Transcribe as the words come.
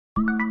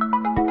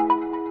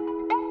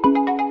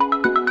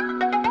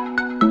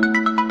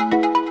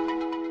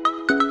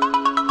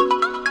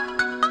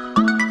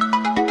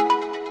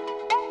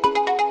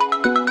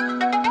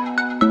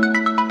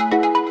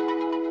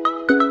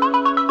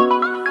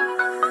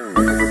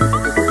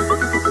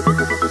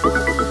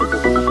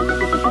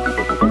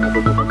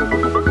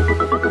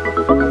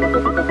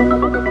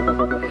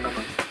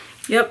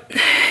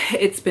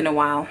It's been a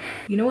while.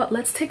 You know what?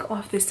 Let's take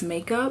off this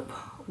makeup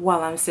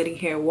while I'm sitting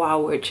here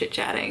while we're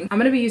chit-chatting. I'm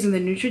gonna be using the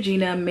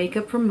Neutrogena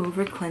Makeup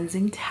Remover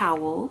Cleansing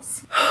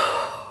Towels.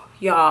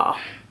 Y'all,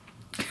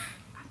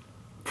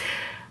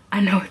 I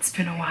know it's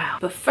been a while.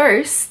 But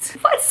first,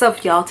 what's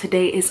up, y'all?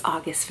 Today is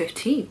August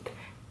 15th,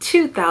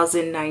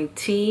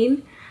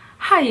 2019.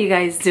 How you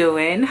guys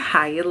doing?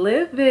 How you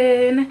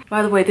living?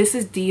 By the way, this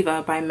is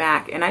Diva by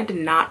MAC, and I did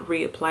not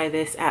reapply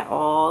this at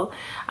all.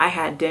 I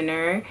had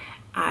dinner,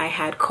 I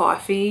had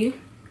coffee,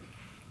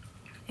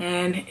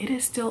 and it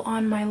is still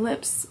on my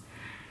lips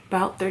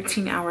about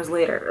 13 hours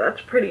later.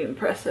 That's pretty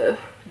impressive.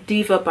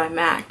 Diva by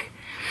MAC.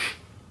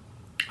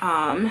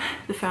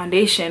 The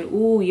foundation,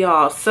 ooh,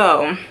 y'all.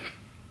 So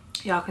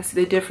y'all can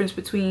see the difference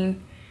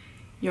between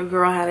your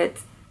girl had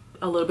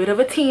a little bit of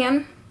a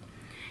tan.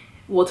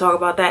 We'll talk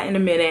about that in a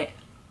minute.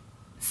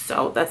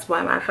 So that's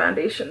why my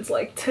foundation's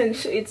like 10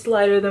 shades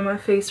lighter than my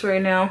face right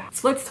now.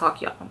 So let's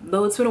talk, y'all.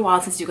 Though it's been a while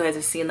since you guys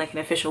have seen like an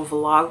official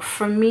vlog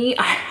from me,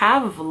 I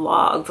have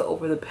vlogged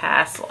over the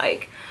past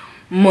like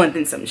month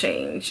and some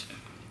change.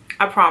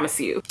 I promise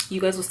you.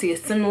 You guys will see a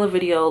similar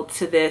video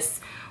to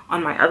this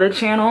on my other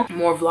channel.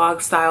 More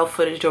vlog style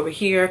footage over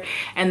here.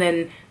 And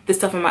then the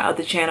stuff on my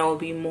other channel will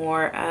be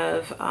more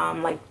of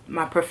like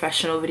my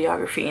professional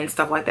videography and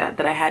stuff like that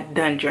I had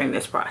done during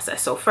this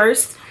process. So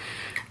first,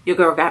 your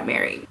girl got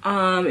married.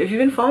 If you've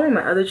been following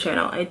my other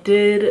channel, I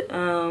did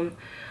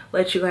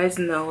let you guys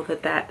know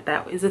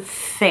that was a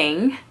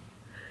thing.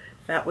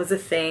 That was a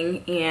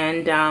thing.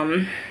 And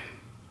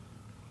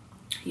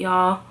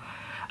y'all,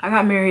 I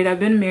got married. I've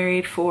been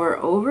married for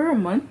over a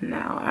month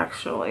now,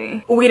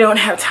 actually. We don't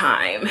have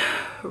time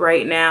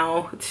right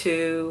now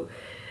to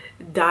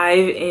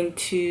dive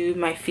into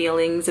my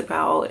feelings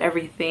about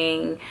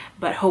everything,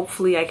 but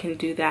hopefully I can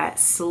do that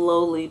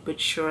slowly but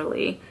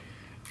surely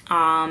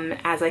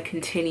as I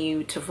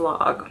continue to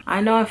vlog. I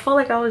know I felt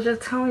like I was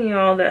just telling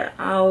y'all that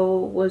I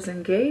was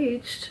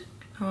engaged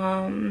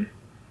in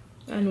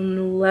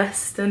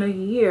less than a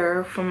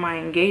year from my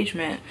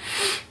engagement.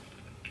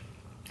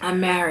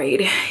 I'm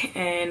married,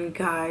 and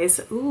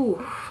guys,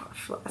 ooh, I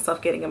feel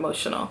myself getting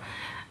emotional.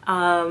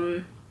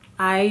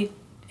 I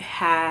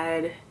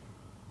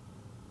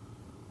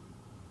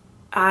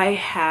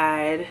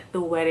had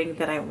the wedding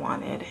that I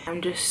wanted.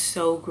 I'm just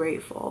so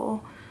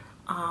grateful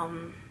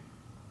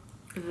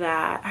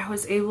that I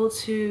was able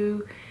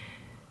to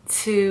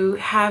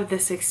have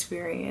this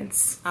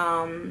experience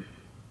from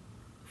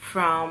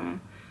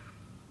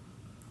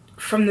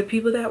the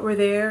people that were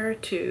there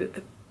to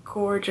the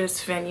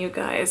gorgeous venue,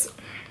 guys.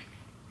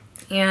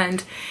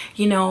 And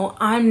you know,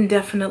 I'm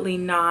definitely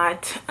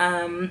not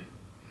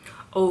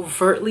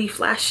overtly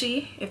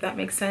flashy, if that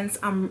makes sense.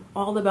 I'm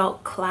all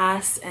about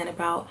class and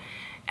about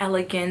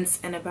elegance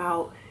and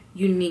about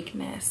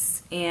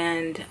uniqueness,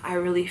 and I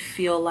really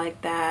feel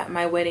like that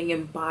my wedding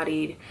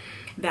embodied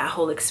that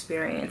whole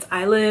experience.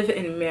 I live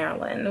in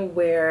Maryland,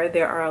 where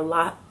there are a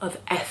lot of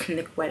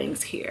ethnic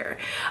weddings here,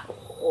 a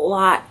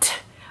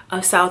lot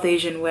of South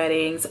Asian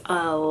weddings,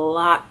 a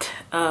lot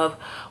of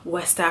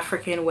West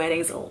African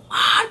weddings, a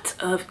lot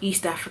of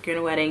East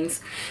African weddings,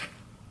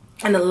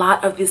 and a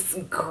lot of this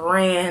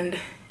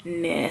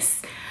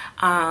grandness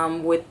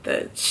with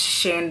the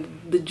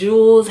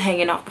jewels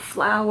hanging off the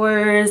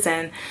flowers,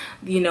 and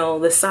you know,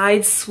 the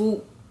side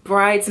swoop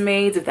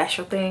bridesmaids. If that's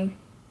your thing,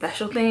 that's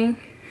your thing.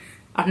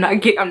 I'm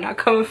not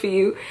coming for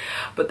you,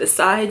 but the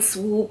side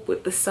swoop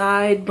with the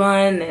side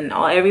bun and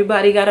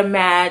everybody got a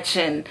match,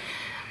 and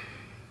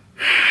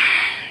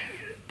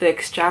the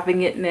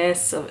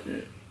extravagantness of,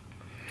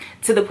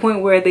 to the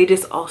point where they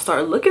just all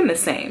start looking the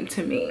same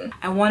to me.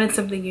 I wanted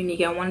something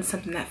unique. I wanted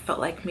something that felt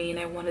like me, and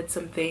I wanted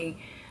something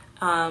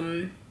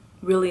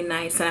really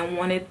nice, and I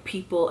wanted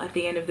people at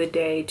the end of the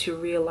day to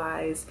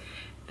realize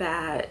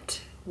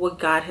that what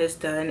God has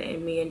done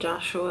in me and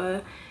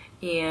Joshua,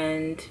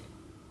 and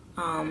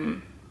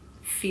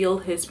feel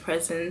his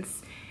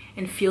presence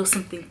and feel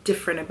something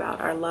different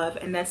about our love.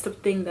 And that's the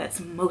thing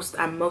that's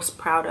I'm most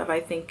proud of. I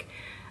think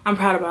I'm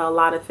proud about a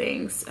lot of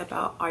things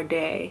about our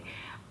day,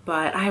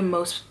 but I'm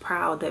most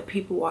proud that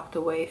people walked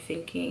away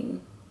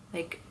thinking,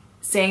 like,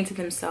 saying to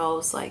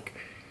themselves, like,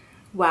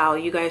 wow,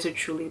 you guys are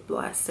truly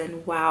blessed,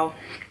 and wow,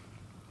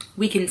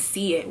 we can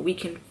see it, we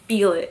can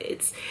feel it,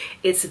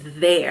 it's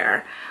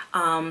there,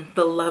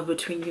 the love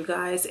between you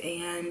guys.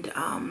 And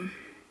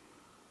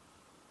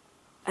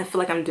I feel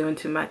like I'm doing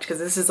too much, because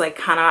this is like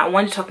kind of, I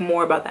wanted to talk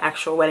more about the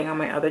actual wedding on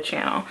my other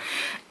channel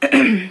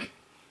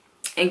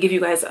and give you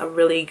guys a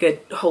really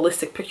good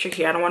holistic picture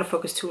here. I don't want to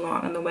focus too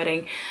long on the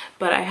wedding,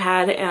 but I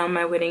had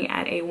my wedding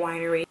at a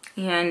winery,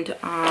 and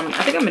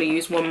I think I'm going to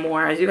use one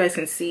more. As you guys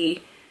can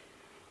see,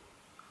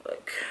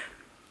 look,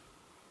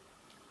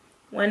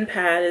 one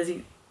pad is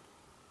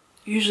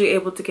usually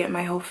able to get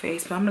my whole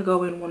face, but I'm gonna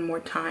go in one more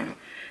time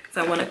because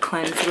I want to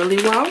cleanse really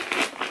well.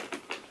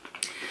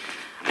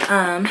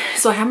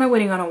 So I had my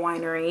wedding on a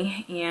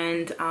winery,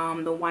 and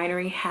the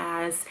winery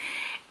has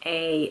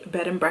a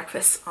bed and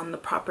breakfast on the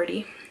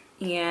property,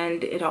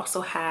 and it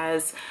also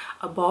has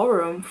a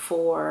ballroom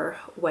for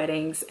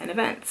weddings and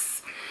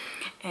events.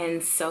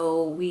 and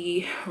so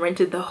we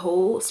rented the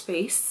whole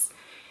space.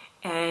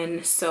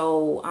 And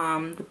so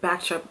the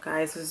backdrop,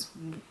 guys,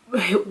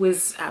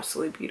 was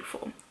absolutely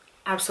beautiful.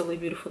 Absolutely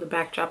beautiful. The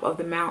backdrop of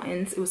the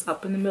mountains. It was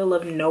up in the middle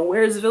of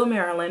Nowheresville,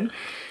 Maryland.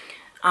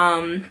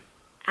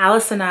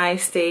 Alice and I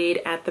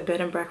stayed at the bed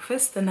and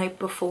breakfast the night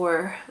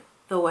before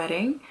the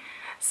wedding,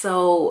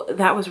 so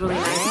that was really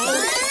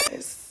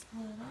nice.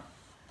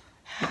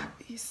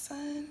 Happy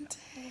Sunday.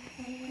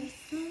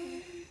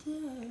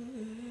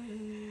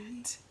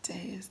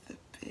 Today is the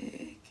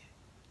big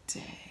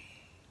day.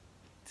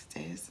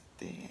 Today is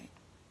the day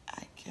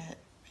I get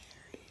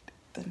married.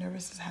 The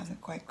nervousness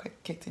hasn't quite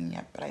kicked in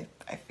yet, but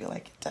I feel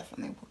like it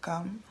definitely will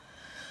come.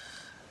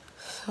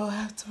 So I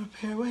have to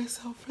prepare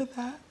myself for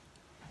that.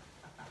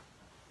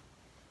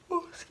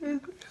 Oh,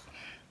 excuse me.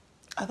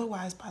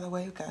 Otherwise, by the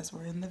way, you guys,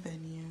 we're in the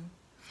venue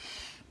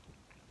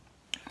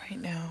right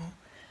now.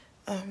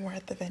 We're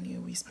at the venue.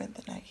 We spent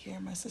the night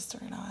here, my sister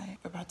and I.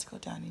 We're about to go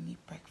down and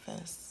eat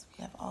breakfast.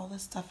 We have all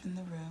this stuff in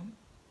the room.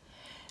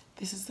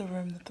 This is the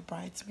room that the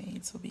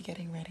bridesmaids will be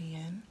getting ready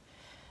in.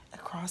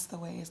 Across the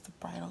way is the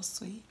bridal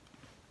suite.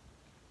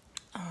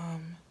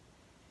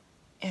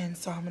 And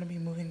so I'm gonna be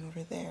moving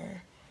over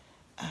there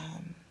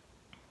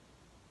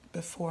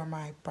before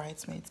my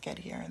bridesmaids get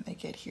here, and they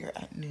get here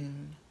at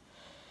noon.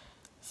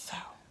 So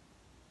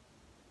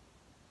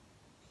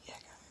yeah,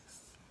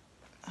 guys,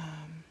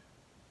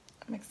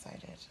 I'm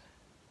excited.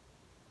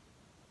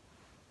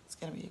 It's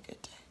gonna be a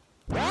good day.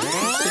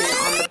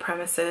 On the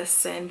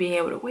premises and being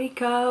able to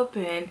wake up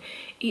and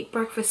eat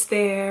breakfast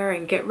there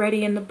and get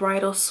ready in the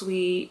bridal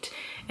suite,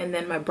 and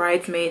then my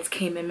bridesmaids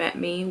came and met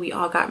me. We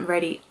all got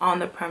ready on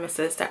the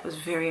premises. That was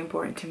very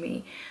important to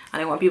me. I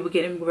didn't want people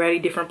getting ready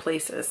different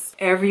places.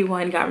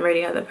 Everyone got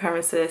ready on the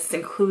premises,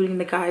 including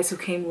the guys who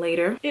came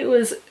later. It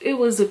was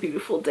a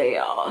beautiful day,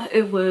 y'all.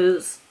 It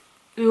was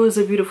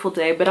a beautiful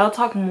day, but I'll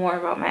talk more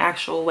about my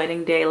actual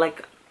wedding day,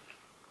 like,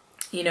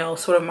 you know,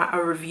 sort of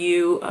a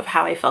review of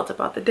how I felt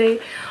about the day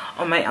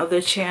on my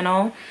other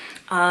channel.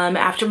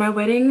 After my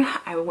wedding,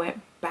 I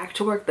went back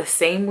to work the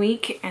same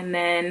week, and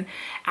then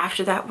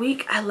after that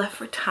week, I left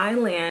for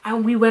Thailand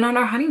and we went on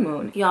our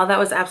honeymoon. Y'all, that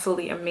was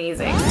absolutely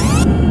amazing.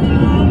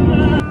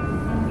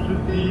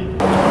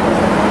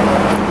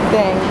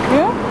 Thank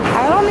you.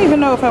 I don't even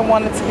know if I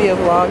want it to be a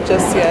vlog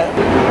just yet.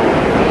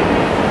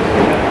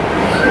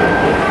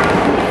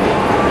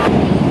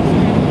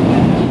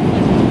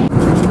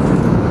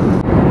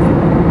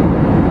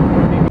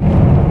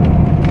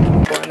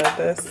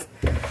 This.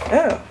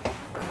 Oh.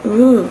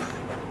 Ooh.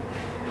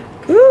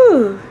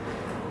 Ooh.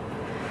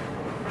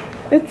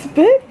 It's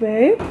big,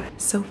 babe.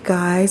 So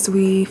guys,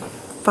 we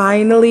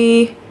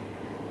finally,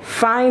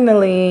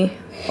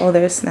 oh,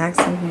 there's snacks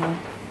in here.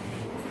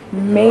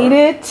 Made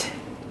it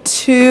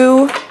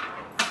to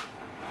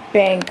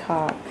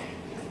Bangkok.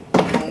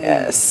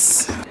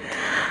 Yes.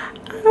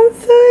 I'm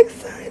so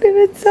excited.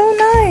 It's so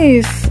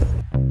nice.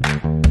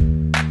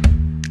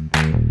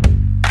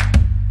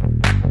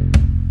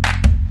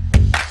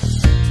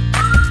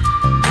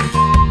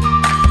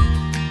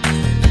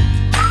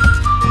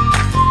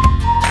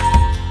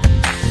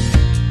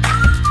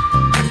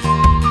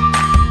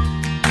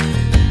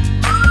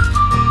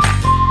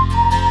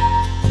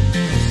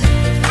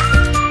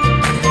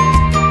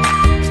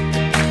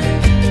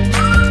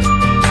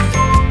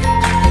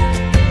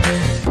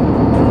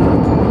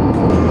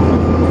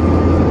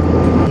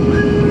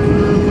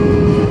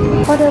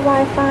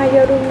 Wi-Fi,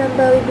 your room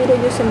number will be the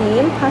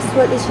username,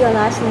 password is your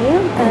last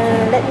name.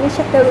 Let me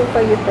check the room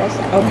for you first.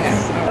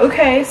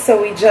 Okay,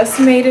 so we just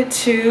made it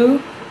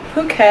to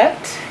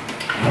Phuket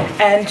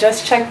and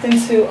just checked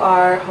into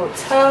our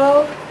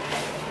hotel.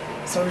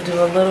 So we'll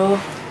do a little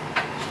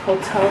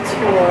hotel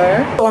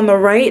tour. So on the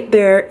right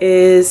there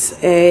is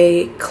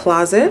a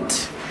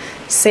closet,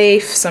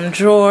 safe, some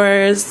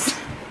drawers,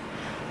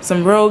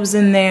 some robes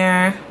in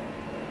there,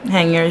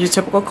 hangers, your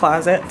typical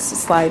closet. It's a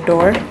slide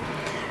door.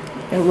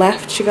 Your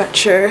left, you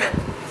got your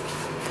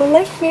full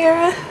length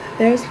mirror.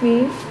 There's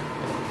me.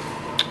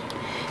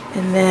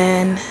 And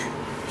then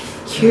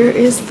here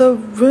is the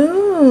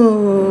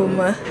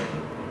room.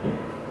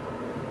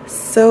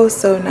 So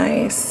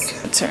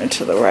nice. Turn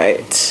to the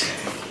right.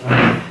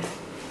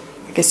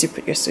 I guess you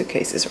put your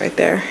suitcases right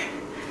there.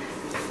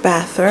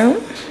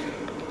 Bathroom.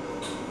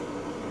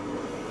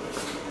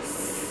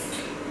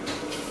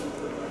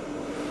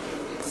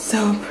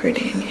 So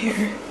pretty in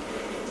here.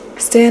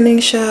 Standing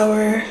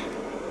shower.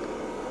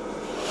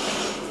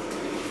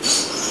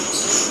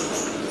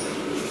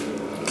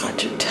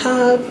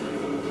 Tub,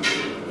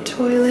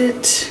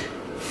 toilet,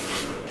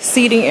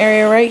 seating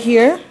area right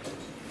here,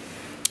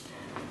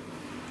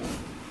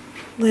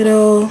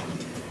 little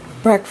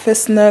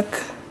breakfast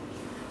nook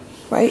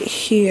right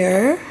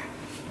here,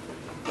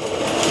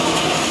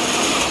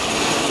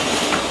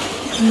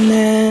 and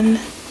then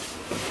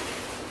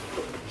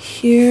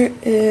here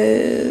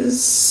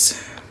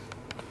is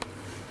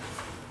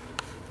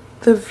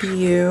the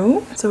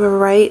view. So we're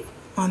right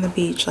on the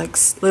beach, like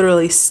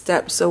literally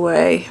steps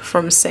away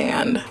from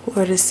sand.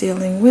 Floor to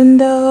ceiling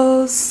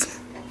windows.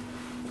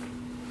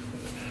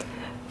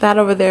 That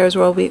over there is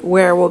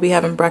where we'll be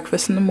having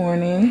breakfast in the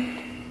morning.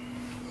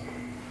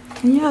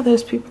 And yeah,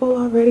 there's people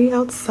already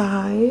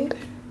outside.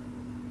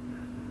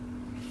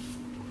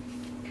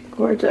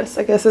 Gorgeous.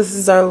 I guess this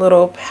is our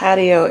little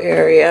patio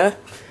area,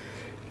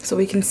 so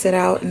we can sit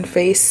out and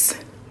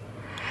face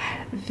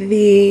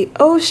the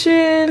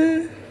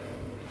ocean.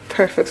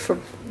 Perfect for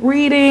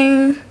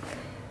reading,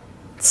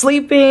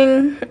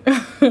 sleeping.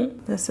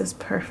 This is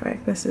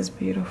perfect. This is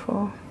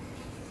beautiful.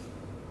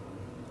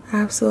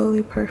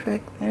 Absolutely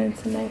perfect. And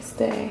it's a nice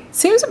day.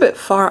 Seems a bit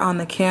far on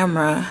the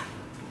camera,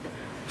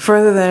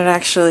 further than it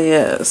actually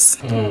is.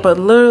 But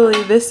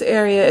literally this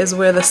area is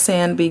where the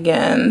sand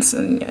begins.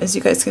 And as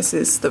you guys can see,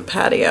 it's the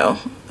patio.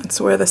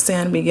 It's where the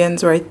sand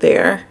begins right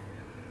there.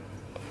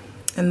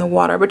 And the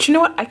water. But you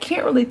know what? I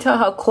can't really tell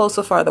how close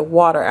or far the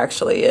water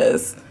actually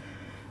is.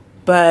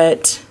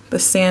 But the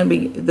sand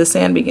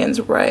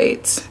begins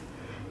right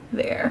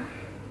there.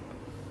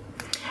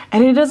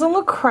 And it doesn't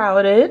look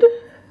crowded,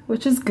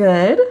 which is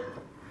good.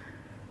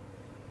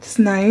 It's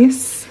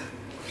nice.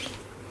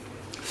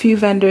 A few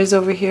vendors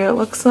over here, it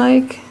looks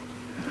like.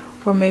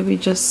 Or maybe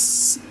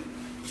just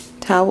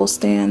towel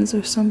stands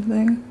or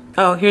something.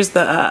 Oh, here's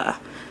the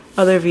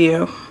other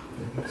view.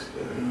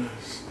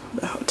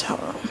 The hotel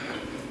room.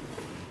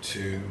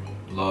 To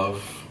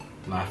love,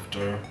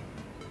 laughter,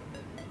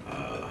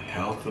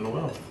 health and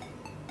wealth.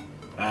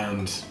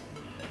 And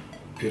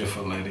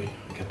beautiful lady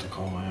I get to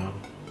call my own.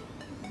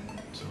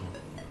 So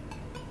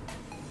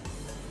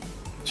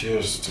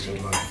cheers to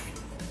good life.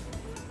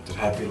 To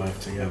happy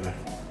life together.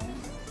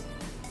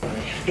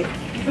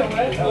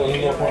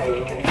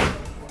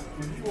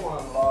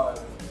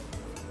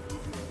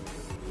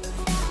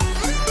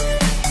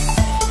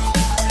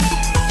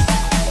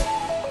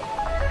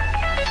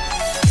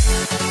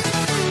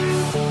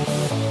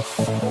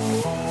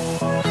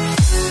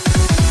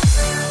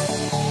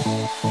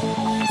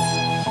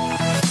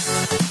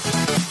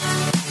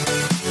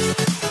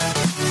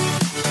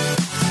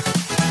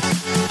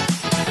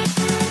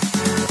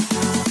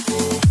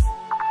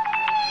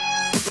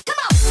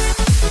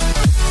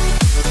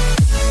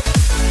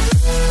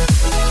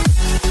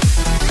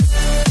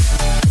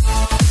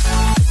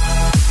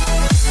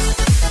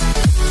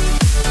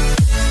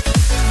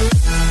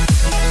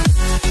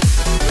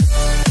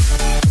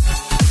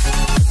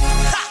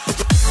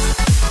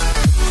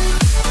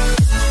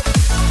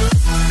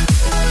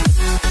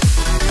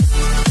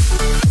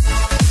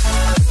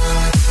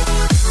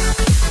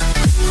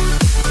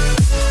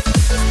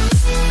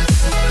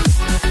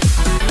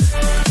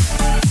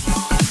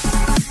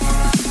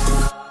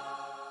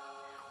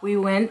 We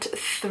went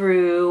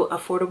through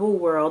Affordable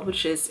World,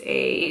 which is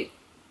a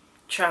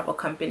travel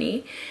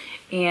company,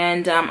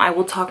 and I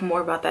will talk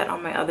more about that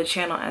on my other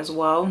channel as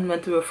well. We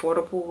went through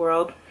Affordable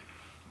World,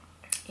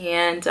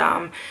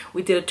 and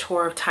we did a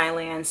tour of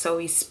Thailand. So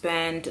we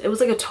spent, it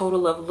was like a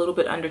total of a little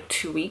bit under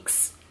 2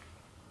 weeks.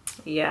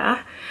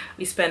 Yeah,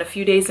 we spent a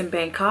few days in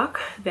Bangkok,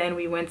 then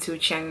we went to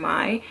Chiang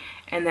Mai,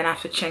 and then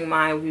after Chiang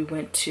Mai we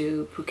went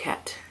to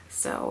Phuket.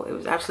 So it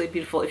was absolutely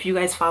beautiful. If you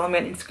guys follow me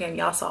on Instagram,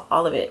 y'all saw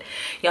all of it.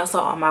 Y'all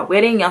saw all my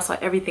wedding, y'all saw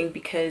everything,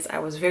 because I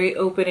was very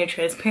open and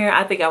transparent.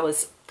 I think I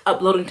was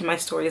uploading to my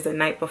stories the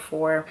night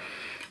before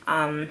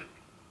my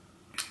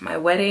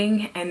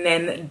wedding, and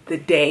then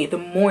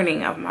the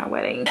morning of my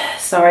wedding.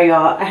 Sorry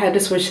y'all, I had to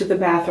switch to the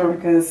bathroom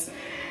because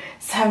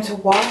it's time to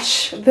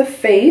wash the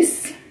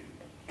face.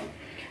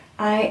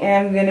 I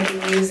am gonna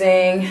be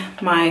using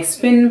my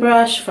spin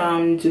brush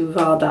from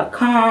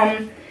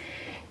Duval.com.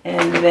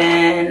 And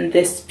then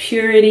this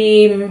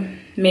Purity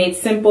Made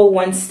Simple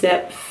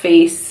One-Step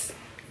Face.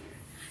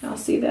 Y'all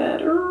see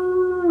that?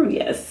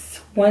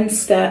 Yes.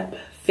 One-Step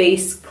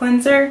Face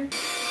Cleanser.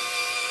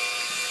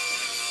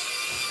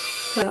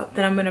 So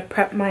then I'm going to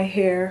prep my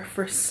hair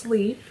for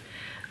sleep.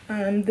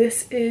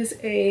 This is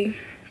a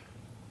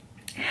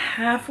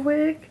half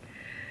wig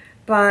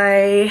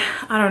by,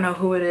 I don't know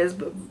who it is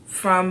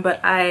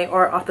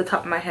or off the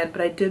top of my head,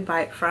 but I did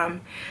buy it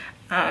from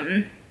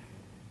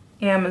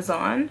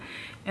Amazon.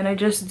 And I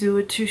just do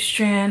a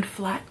 2-strand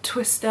flat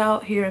twist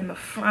out here in the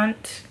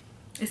front.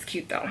 It's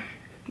cute though.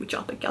 What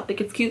y'all think? Y'all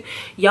think it's cute?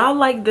 Y'all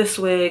like this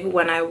wig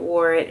when I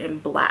wore it in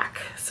black.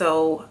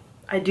 So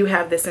I do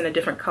have this in a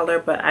different color,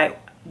 but I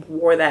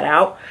wore that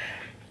out.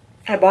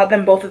 I bought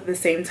them both at the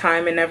same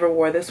time and never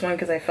wore this one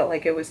because I felt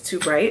like it was too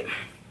bright.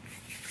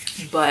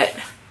 But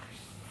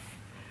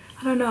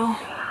I don't know.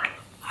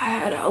 I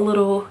had a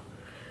little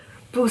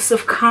boost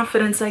of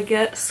confidence, I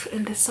guess,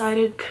 and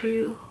decided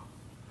to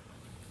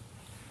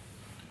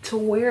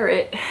wear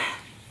it.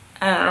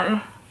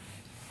 But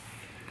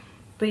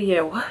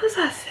yeah, what was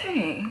I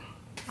saying?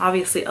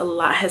 Obviously a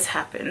lot has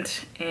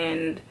happened,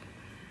 and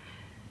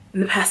in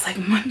the past like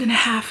month and a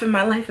half in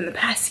my life, in the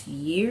past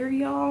year,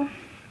 y'all,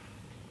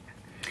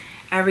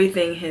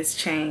 everything has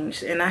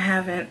changed. And I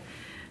haven't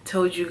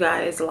told you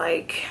guys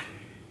like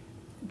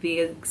the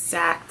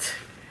exact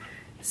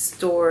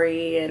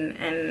story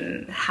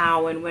and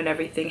how and when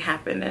everything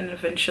happened, and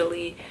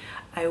eventually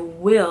I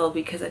will,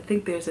 because I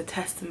think there's a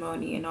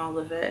testimony in all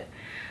of it.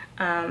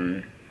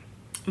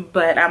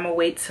 but I'm gonna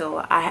wait till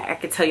I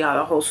can tell y'all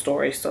the whole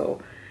story,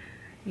 so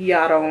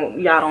y'all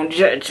don't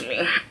judge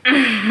me.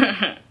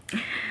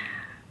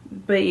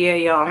 But yeah,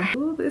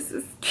 y'all, this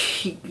is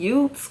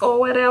cute or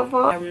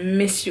whatever. I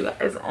miss you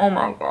guys. Oh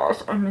my gosh,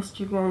 I missed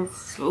you guys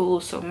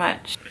so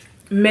much.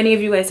 Many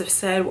of you guys have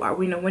said, well,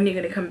 we know when you're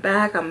gonna come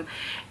back. I'm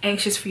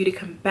anxious for you to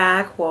come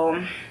back.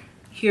 Well,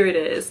 here it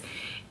is,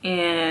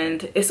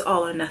 and it's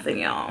all or nothing,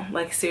 y'all,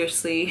 like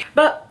seriously.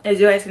 But as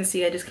you guys can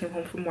see, I just came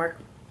home from work,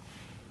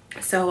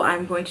 so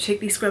I'm going to take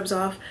these scrubs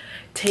off,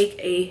 take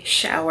a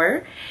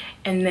shower,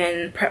 and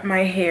then prep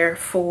my hair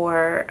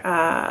for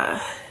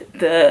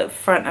the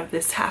front of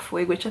this half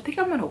wig, which I think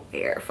I'm gonna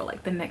wear for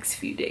like the next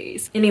few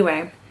days.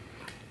 Anyway,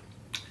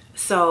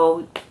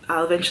 so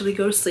I'll eventually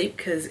go to sleep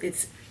because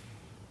it's,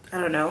 I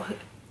don't know,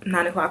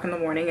 9 o'clock in the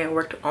morning. I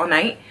worked all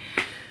night.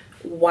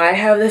 Why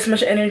have this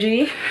much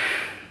energy?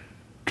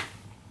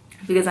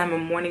 Because I'm a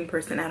morning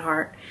person at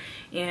heart,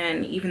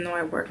 and even though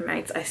I work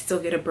nights, I still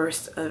get a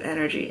burst of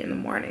energy in the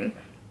morning.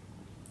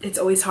 It's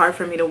always hard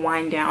for me to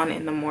wind down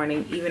in the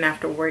morning, even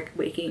after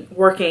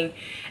working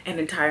an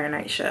entire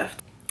night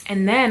shift.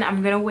 And then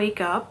I'm gonna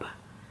wake up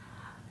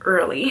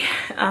early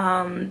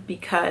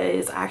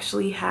because I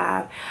actually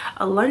have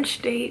a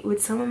lunch date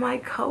with some of my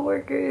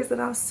coworkers that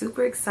I'm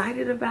super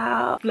excited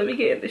about. Let me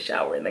get in the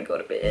shower and then go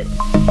to bed.